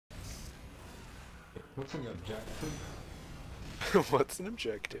What's an objective? What's an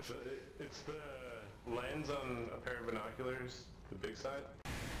objective? It's the lens on a pair of binoculars, the big side.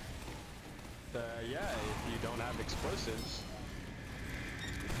 Yeah, if you don't have explosives.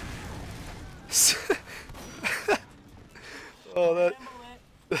 Oh,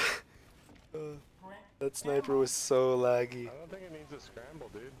 that sniper was so laggy. I don't think it needs a scramble,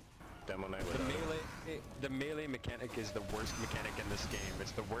 dude. Demo night The melee mechanic is the worst mechanic in this game.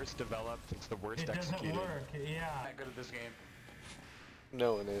 It's the worst developed, it's the worst executed. It doesn't work, yeah. I'm not good at this game.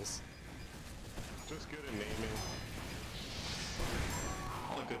 No one is. Just good at naming.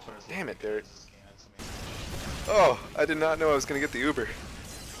 Only good for us. Damn it, Derek. Oh, I did not know I was gonna get the Uber.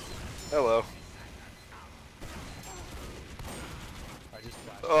 Hello. I just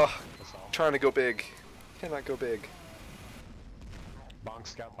flashed. Oh, That's all. trying to go big. Cannot go big. Bonk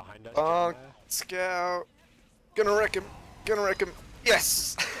scout behind us. Bonk Jeremiah. scout. Gonna wreck him. Gonna wreck him.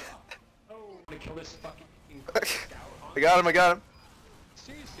 Yes! Oh, I'm gonna kill this fucking scout. I got him, I got him.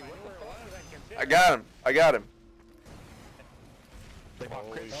 Seriously, what the fuck? I got him, I got him. They pop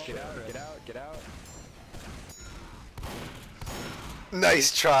crits. Get out, get out, get out.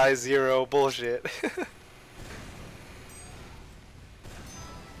 Nice try, Zero. Bullshit.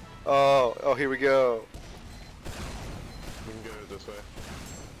 Oh, here we go. We can go this way.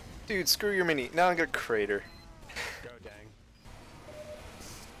 Dude, screw your mini. Now I'm gonna crater. Go, dang.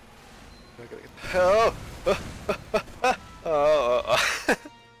 Oh! Oh!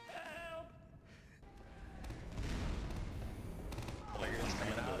 Players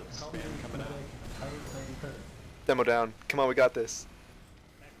coming out. Spam coming out. Demo down. Come on, we got this.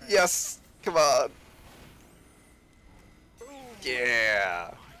 Yes! Come on!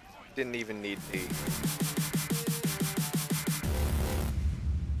 Yeah! Didn't even need me.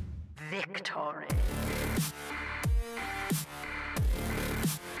 Victory.